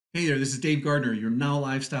Hey there, this is Dave Gardner, your Now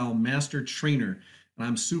Lifestyle Master Trainer, and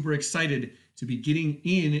I'm super excited to be getting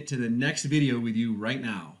into the next video with you right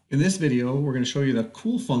now. In this video, we're going to show you the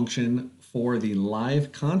cool function for the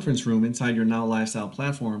live conference room inside your Now Lifestyle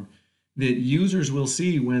platform that users will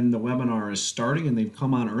see when the webinar is starting and they've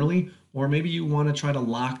come on early, or maybe you want to try to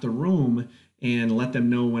lock the room and let them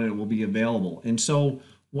know when it will be available. And so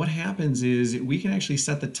what happens is we can actually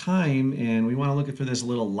set the time, and we want to look for this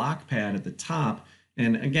little lock pad at the top.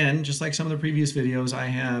 And again, just like some of the previous videos, I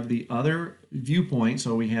have the other viewpoint.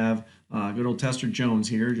 So we have good old Tester Jones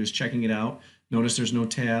here, just checking it out. Notice there's no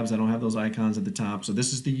tabs. I don't have those icons at the top. So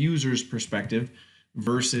this is the user's perspective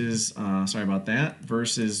versus, sorry about that,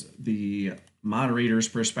 versus the moderator's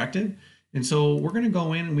perspective. And so we're going to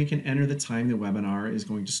go in and we can enter the time the webinar is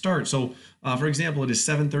going to start. So for example, it is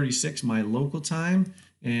 7:36 my local time.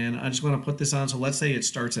 And I just want to put this on. So let's say it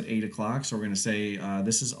starts at 8 o'clock. So we're going to say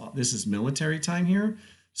this is military time here.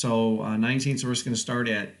 So 19th, so we're just going to start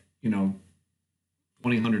at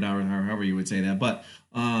 2000 hours, however you would say that. But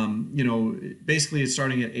basically it's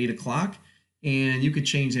starting at 8 o'clock, and you could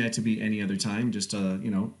change that to be any other time, just to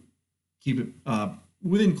keep it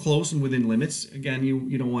within close and within limits. Again,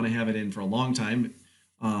 you don't want to have it in for a long time,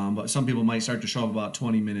 but some people might start to show up about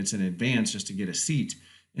 20 minutes in advance just to get a seat.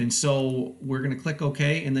 And so we're going to click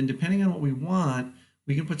OK, and then depending on what we want,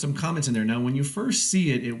 we can put some comments in there. Now, when you first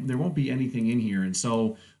see it, there won't be anything in here, and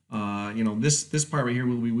so this part right here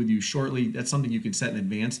will be with you shortly. That's something you can set in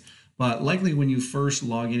advance, but likely when you first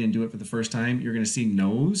log in and do it for the first time, you're going to see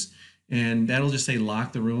no's, and that'll just say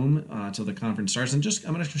lock the room till the conference starts. And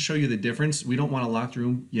I'm going to show you the difference. We don't want to lock the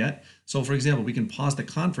room yet. So for example, we can pause the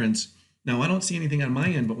conference. Now I don't see anything on my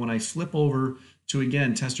end, but when I flip over to,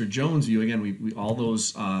 again, Tester Jones view, again, we all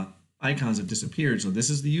those icons have disappeared. So this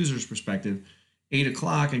is the user's perspective. 8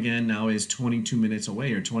 o'clock, again, now is 22 minutes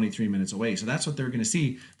away or 23 minutes away. So that's what they're going to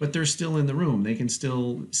see, but they're still in the room. They can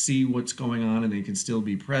still see what's going on, and they can still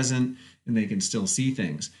be present, and they can still see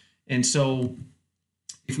things. And so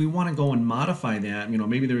if we want to go and modify that,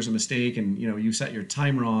 maybe there's a mistake and, you set your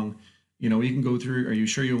time wrong, you can go through, are you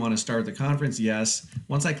sure you want to start the conference? Yes.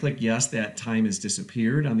 Once I click yes, that time has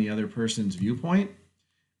disappeared on the other person's viewpoint.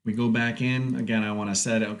 We go back in. Again, I want to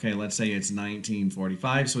set it, okay, let's say it's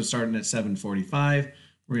 19:45, so it's starting at 7:45.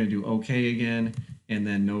 We're going to do okay again, and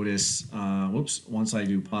then notice, once I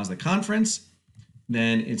do pause the conference,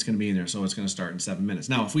 then it's going to be in there. So it's going to start in 7 minutes.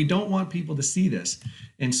 Now, if we don't want people to see this,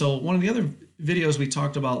 and so one of the other videos we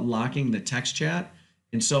talked about locking the text chat,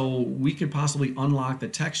 and so we could possibly unlock the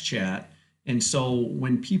text chat. And so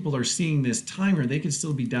when people are seeing this timer, they could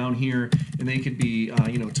still be down here, and they could be,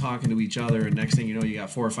 talking to each other. And next thing you know, you got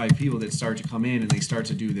 4 or 5 people that start to come in, and they start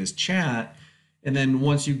to do this chat. And then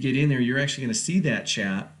once you get in there, you're actually going to see that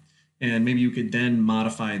chat, and maybe you could then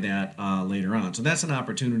modify that later on. So that's an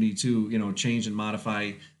opportunity to, change and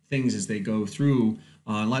modify things as they go through.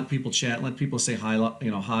 Let people chat, let people say hi,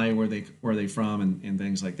 hi, where they from, and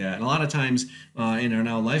things like that. And a lot of times in our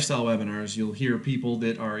Now Lifestyle webinars, you'll hear people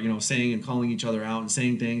that are, saying and calling each other out and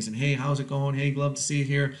saying things, and hey, how's it going? Hey, love to see it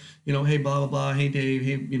here. Hey, blah, blah, blah. Hey, Dave.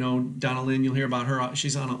 Hey, Donna Lynn, you'll hear about her.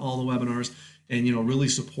 She's on all the webinars, and, really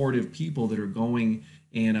supportive people that are going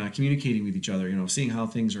and communicating with each other, seeing how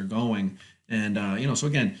things are going. And, so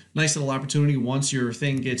again, nice little opportunity once your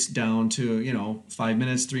thing gets down to, 5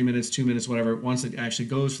 minutes, 3 minutes, 2 minutes, whatever. Once it actually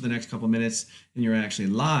goes for the next couple of minutes and you're actually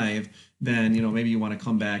live, then, maybe you want to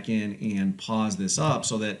come back in and pause this up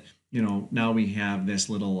so that, now we have this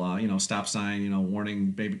little, stop sign,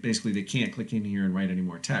 warning. Basically, they can't click in here and write any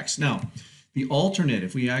more text. Now, the alternate,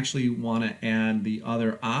 if we actually want to add the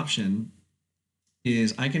other option,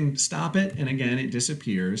 is I can stop it, and again, it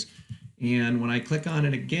disappears. And when I click on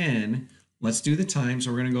it again, let's do the time.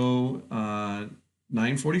 So we're going to go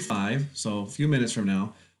 9:45, so a few minutes from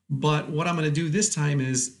now. But what I'm going to do this time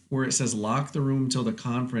is where it says lock the room till the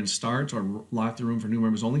conference starts, or lock the room for new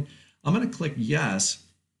members only. I'm going to click yes,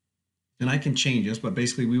 and I can change this, but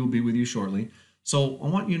basically we will be with you shortly. So I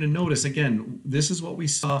want you to notice, again, this is what we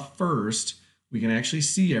saw first. We can actually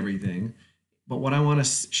see everything. But what I want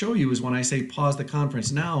to show you is when I say pause the conference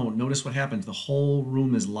now, notice what happens. The whole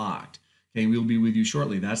room is locked. Okay, we'll be with you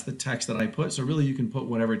shortly. That's the text that I put. So really you can put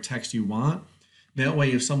whatever text you want. That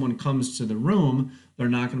way, if someone comes to the room, they're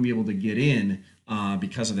not going to be able to get in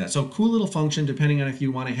because of that. So cool little function, depending on if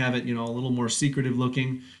you want to have it, a little more secretive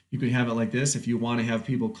looking. You could have it like this. If you want to have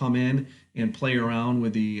people come in and play around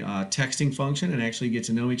with the texting function and actually get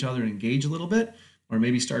to know each other and engage a little bit, or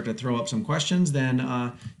maybe start to throw up some questions, then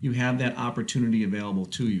you have that opportunity available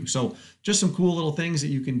to you. So just some cool little things that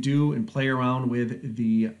you can do and play around with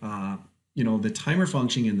the the timer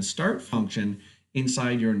function and the start function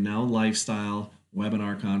inside your Now Lifestyle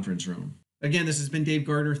webinar conference room. Again, this has been Dave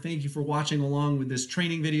Gardner. Thank you for watching along with this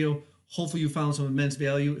training video. Hopefully you found some immense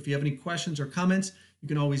value. If you have any questions or comments, you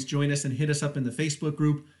can always join us and hit us up in the Facebook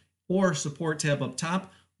group or support tab up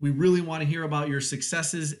top. We really want to hear about your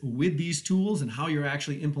successes with these tools and how you're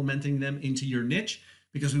actually implementing them into your niche,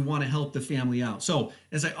 because we want to help the family out. So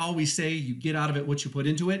as I always say, you get out of it what you put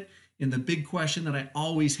into it. And the big question that I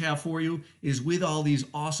always have for you is, with all these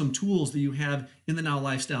awesome tools that you have in the Now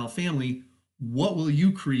Lifestyle family, what will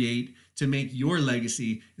you create to make your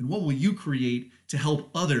legacy? And what will you create to help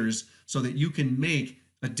others so that you can make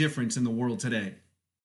a difference in the world today?